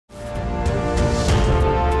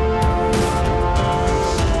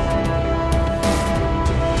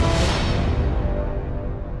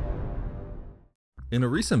In a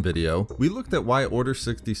recent video, we looked at why Order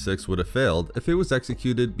 66 would have failed if it was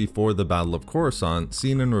executed before the Battle of Coruscant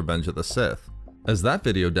seen in Revenge of the Sith. As that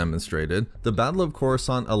video demonstrated, the Battle of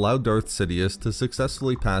Coruscant allowed Darth Sidious to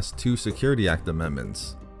successfully pass two Security Act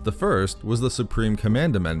amendments. The first was the Supreme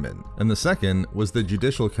Command Amendment, and the second was the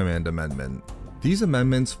Judicial Command Amendment. These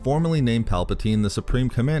amendments formally named Palpatine the Supreme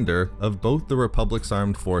Commander of both the Republic's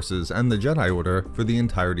armed forces and the Jedi Order for the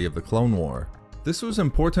entirety of the Clone War. This was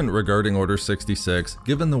important regarding Order 66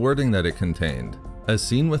 given the wording that it contained. As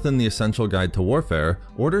seen within the Essential Guide to Warfare,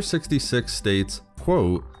 Order 66 states,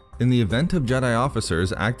 quote, "In the event of Jedi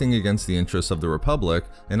officers acting against the interests of the Republic,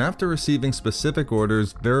 and after receiving specific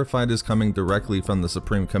orders verified as coming directly from the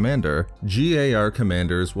Supreme Commander, GAR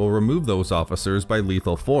commanders will remove those officers by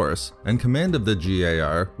lethal force, and command of the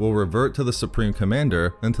GAR will revert to the Supreme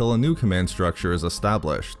Commander until a new command structure is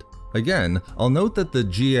established." Again, I'll note that the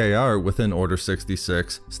GAR within Order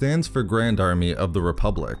 66 stands for Grand Army of the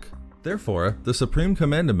Republic. Therefore, the Supreme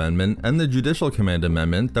Command Amendment and the Judicial Command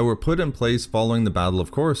Amendment that were put in place following the Battle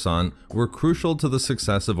of Coruscant were crucial to the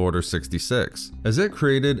success of Order 66, as it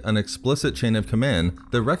created an explicit chain of command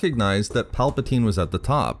that recognized that Palpatine was at the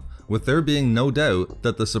top, with there being no doubt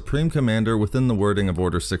that the Supreme Commander within the wording of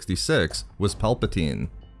Order 66 was Palpatine.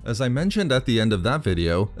 As I mentioned at the end of that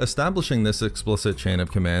video, establishing this explicit chain of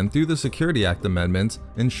command through the Security Act amendments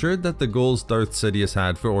ensured that the goals Darth Sidious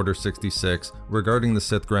had for Order 66 regarding the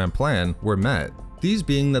Sith Grand Plan were met. These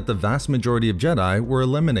being that the vast majority of Jedi were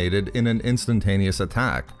eliminated in an instantaneous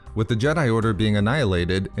attack, with the Jedi Order being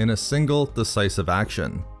annihilated in a single, decisive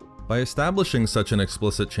action. By establishing such an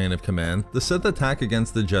explicit chain of command, the Sith attack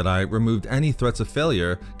against the Jedi removed any threats of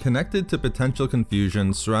failure connected to potential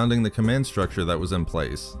confusion surrounding the command structure that was in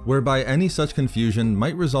place, whereby any such confusion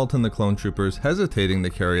might result in the clone troopers hesitating to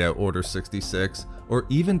carry out Order 66, or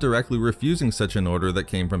even directly refusing such an order that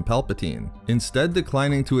came from Palpatine, instead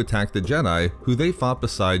declining to attack the Jedi who they fought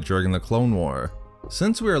beside during the Clone War.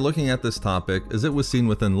 Since we are looking at this topic as it was seen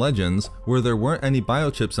within Legends, where there weren't any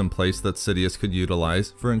biochips in place that Sidious could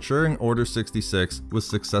utilize for ensuring Order 66 was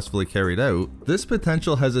successfully carried out, this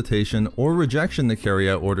potential hesitation or rejection to carry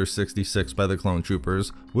out Order 66 by the clone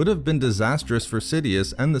troopers would have been disastrous for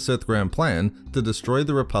Sidious and the Sith Grand Plan to destroy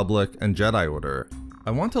the Republic and Jedi Order. I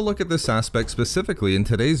want to look at this aspect specifically in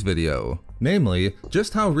today's video. Namely,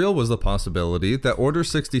 just how real was the possibility that Order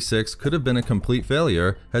 66 could have been a complete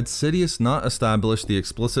failure had Sidious not established the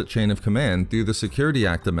explicit chain of command through the Security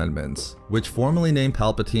Act amendments, which formally named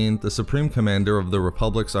Palpatine the Supreme Commander of the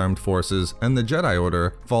Republic's armed forces and the Jedi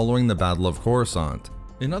Order following the Battle of Coruscant.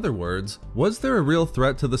 In other words, was there a real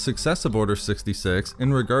threat to the success of Order 66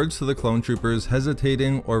 in regards to the clone troopers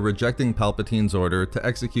hesitating or rejecting Palpatine's order to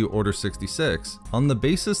execute Order 66 on the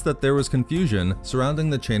basis that there was confusion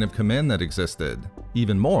surrounding the chain of command that existed?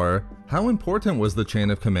 Even more, how important was the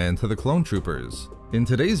chain of command to the clone troopers? In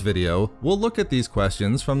today's video, we'll look at these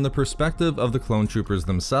questions from the perspective of the clone troopers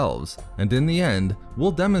themselves, and in the end,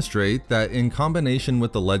 we'll demonstrate that in combination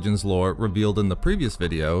with the Legends lore revealed in the previous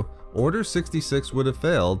video, Order 66 would have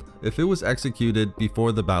failed if it was executed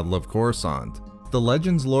before the Battle of Coruscant. The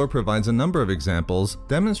Legends lore provides a number of examples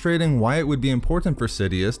demonstrating why it would be important for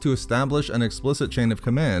Sidious to establish an explicit chain of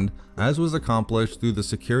command, as was accomplished through the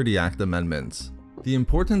Security Act amendments. The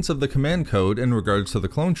importance of the command code in regards to the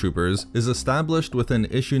clone troopers is established within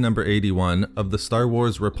issue number 81 of the Star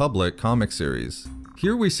Wars Republic comic series.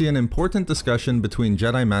 Here we see an important discussion between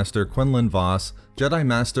Jedi Master Quinlan Vos, Jedi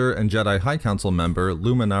Master and Jedi High Council member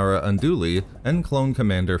Luminara Unduli, and Clone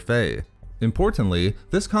Commander Faye. Importantly,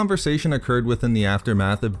 this conversation occurred within the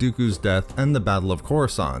aftermath of Dooku's death and the Battle of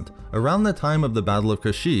Coruscant, around the time of the Battle of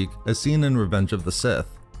Kashyyyk as seen in Revenge of the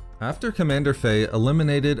Sith. After Commander Faye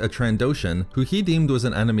eliminated a Trandoshan who he deemed was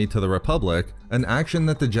an enemy to the Republic, an action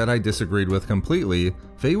that the Jedi disagreed with completely,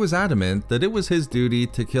 Faye was adamant that it was his duty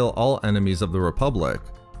to kill all enemies of the Republic.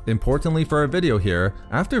 Importantly for our video here,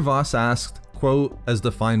 after Vos asked, quote, "as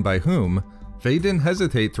defined by whom?" Faye didn't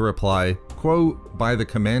hesitate to reply, quote, "by the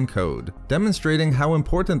command code," demonstrating how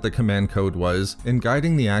important the command code was in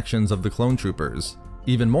guiding the actions of the clone troopers.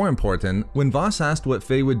 Even more important, when Vos asked what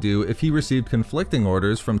Faye would do if he received conflicting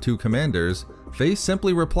orders from two commanders, Faye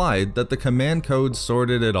simply replied that the command code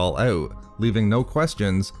sorted it all out, leaving no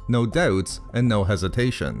questions, no doubts, and no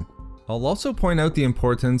hesitation. I'll also point out the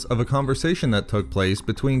importance of a conversation that took place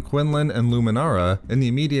between Quinlan and Luminara in the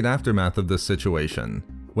immediate aftermath of this situation.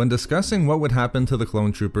 When discussing what would happen to the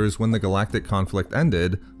clone troopers when the galactic conflict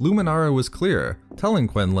ended, Luminara was clear, telling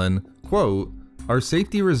Quinlan, quote, "Our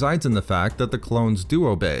safety resides in the fact that the clones do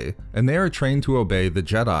obey, and they are trained to obey the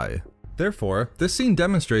Jedi." Therefore, this scene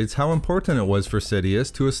demonstrates how important it was for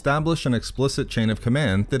Sidious to establish an explicit chain of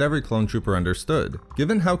command that every clone trooper understood,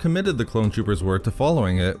 given how committed the clone troopers were to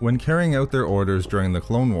following it when carrying out their orders during the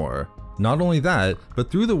Clone War. Not only that,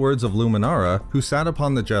 but through the words of Luminara, who sat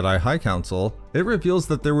upon the Jedi High Council, it reveals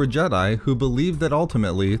that there were Jedi who believed that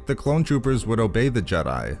ultimately the clone troopers would obey the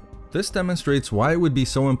Jedi. This demonstrates why it would be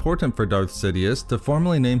so important for Darth Sidious to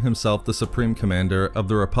formally name himself the Supreme Commander of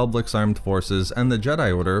the Republic's armed forces and the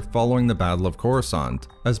Jedi Order following the Battle of Coruscant,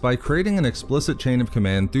 as by creating an explicit chain of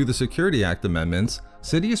command through the Security Act amendments,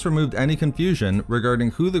 Sidious removed any confusion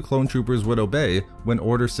regarding who the clone troopers would obey when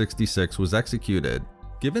Order 66 was executed.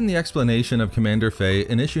 Given the explanation of Commander Fey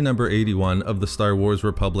in issue number 81 of the Star Wars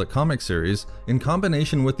Republic comic series, in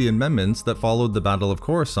combination with the amendments that followed the Battle of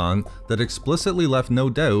Coruscant that explicitly left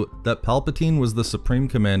no doubt that Palpatine was the Supreme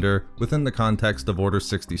Commander within the context of Order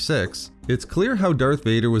 66, it's clear how Darth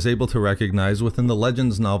Vader was able to recognize within the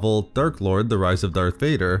Legends novel Dark Lord: The Rise of Darth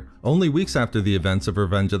Vader, only weeks after the events of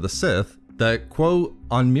Revenge of the Sith, that, quote,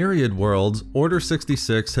 "On myriad worlds, Order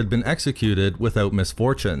 66 had been executed without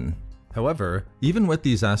misfortune." However, even with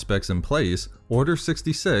these aspects in place, Order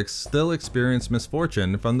 66 still experienced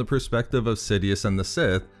misfortune from the perspective of Sidious and the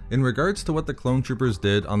Sith in regards to what the clone troopers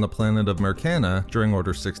did on the planet of Mercana during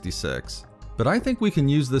Order 66. But I think we can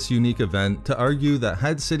use this unique event to argue that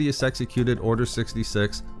had Sidious executed Order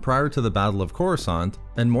 66 prior to the Battle of Coruscant,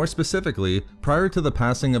 and more specifically, prior to the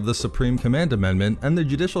passing of the Supreme Command Amendment and the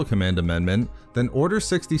Judicial Command Amendment, then Order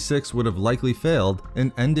 66 would have likely failed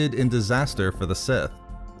and ended in disaster for the Sith.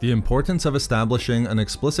 The importance of establishing an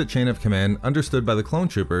explicit chain of command understood by the clone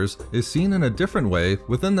troopers is seen in a different way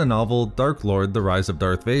within the novel Dark Lord: The Rise of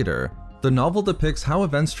Darth Vader. The novel depicts how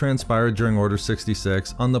events transpired during Order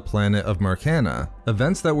 66 on the planet of Mercana,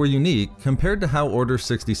 events that were unique compared to how Order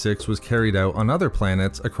 66 was carried out on other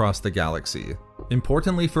planets across the galaxy.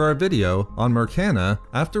 Importantly for our video, on Mercana,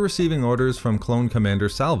 after receiving orders from Clone Commander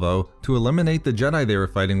Salvo to eliminate the Jedi they were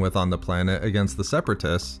fighting with on the planet against the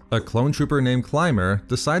Separatists, a clone trooper named Clymer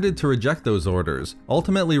decided to reject those orders,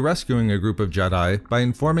 ultimately rescuing a group of Jedi by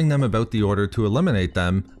informing them about the order to eliminate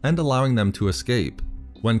them and allowing them to escape.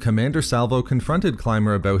 When Commander Salvo confronted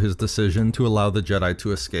Clymer about his decision to allow the Jedi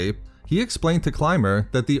to escape, he explained to Clymer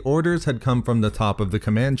that the orders had come from the top of the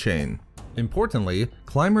command chain. Importantly,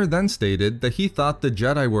 Clymer then stated that he thought the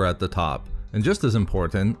Jedi were at the top, and just as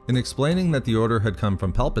important, in explaining that the order had come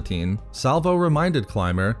from Palpatine, Salvo reminded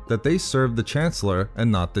Clymer that they served the Chancellor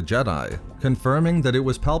and not the Jedi, confirming that it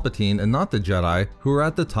was Palpatine and not the Jedi who were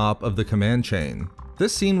at the top of the command chain.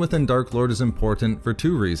 This scene within Dark Lord is important for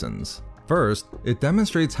two reasons. First, it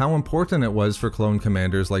demonstrates how important it was for clone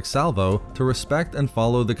commanders like Salvo to respect and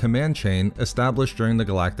follow the command chain established during the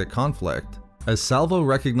galactic conflict. As Salvo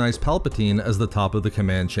recognized Palpatine as the top of the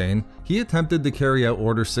command chain, he attempted to carry out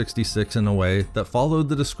Order 66 in a way that followed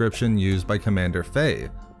the description used by Commander Fey,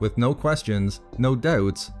 with no questions, no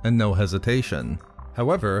doubts, and no hesitation.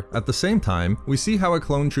 However, at the same time, we see how a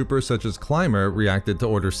clone trooper such as Clymer reacted to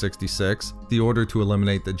Order 66, the order to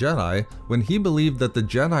eliminate the Jedi, when he believed that the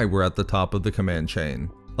Jedi were at the top of the command chain.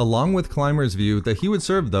 Along with Clymer's view that he would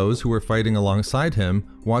serve those who were fighting alongside him,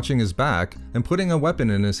 watching his back, and putting a weapon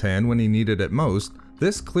in his hand when he needed it most,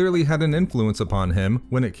 this clearly had an influence upon him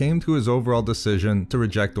when it came to his overall decision to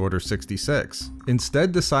reject Order 66,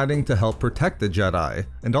 instead deciding to help protect the Jedi,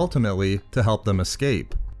 and ultimately to help them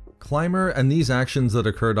escape. Clymer and these actions that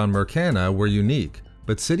occurred on Mercana were unique,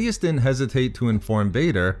 but Sidious didn't hesitate to inform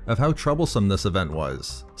Vader of how troublesome this event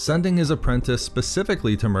was, sending his apprentice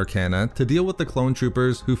specifically to Mercana to deal with the clone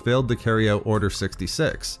troopers who failed to carry out Order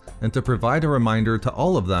 66, and to provide a reminder to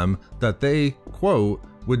all of them that they, quote,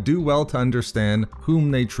 would do well to understand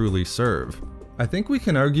whom they truly serve. I think we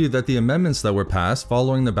can argue that the amendments that were passed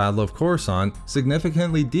following the Battle of Coruscant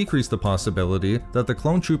significantly decreased the possibility that the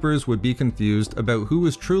clone troopers would be confused about who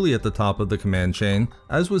was truly at the top of the command chain,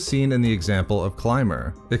 as was seen in the example of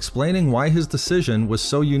Clymer, explaining why his decision was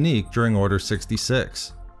so unique during Order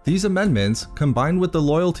 66. These amendments, combined with the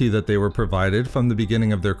loyalty that they were provided from the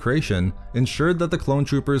beginning of their creation, ensured that the clone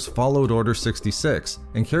troopers followed Order 66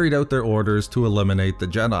 and carried out their orders to eliminate the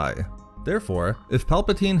Jedi. Therefore, if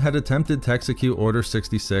Palpatine had attempted to execute Order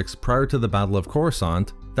 66 prior to the Battle of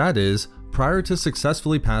Coruscant, that is, prior to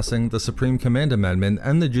successfully passing the Supreme Command Amendment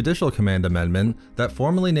and the Judicial Command Amendment that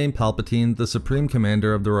formally named Palpatine the Supreme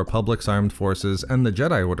Commander of the Republic's Armed Forces and the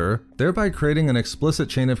Jedi Order, thereby creating an explicit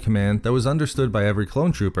chain of command that was understood by every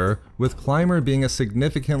clone trooper, with Clymer being a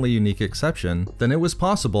significantly unique exception, then it was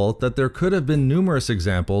possible that there could have been numerous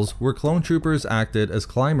examples where clone troopers acted as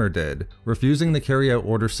Clymer did, refusing to carry out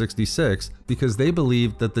Order 66 because they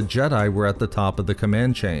believed that the Jedi were at the top of the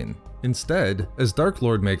command chain. Instead, as Dark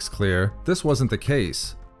Lord makes clear, this wasn't the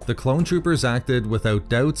case. The clone troopers acted without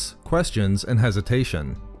doubts, questions, and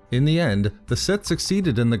hesitation. In the end, the Sith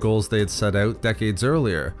succeeded in the goals they had set out decades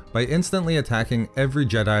earlier by instantly attacking every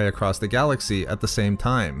Jedi across the galaxy at the same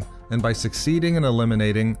time, and by succeeding in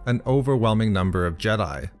eliminating an overwhelming number of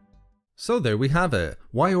Jedi. So there we have it,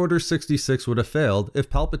 why Order 66 would have failed if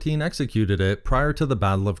Palpatine executed it prior to the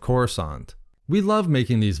Battle of Coruscant. We love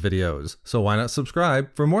making these videos, so why not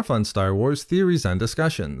subscribe for more fun Star Wars theories and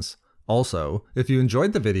discussions. Also, if you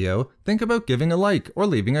enjoyed the video, think about giving a like or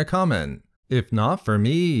leaving a comment. If not for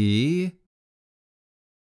me...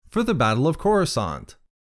 For the Battle of Coruscant.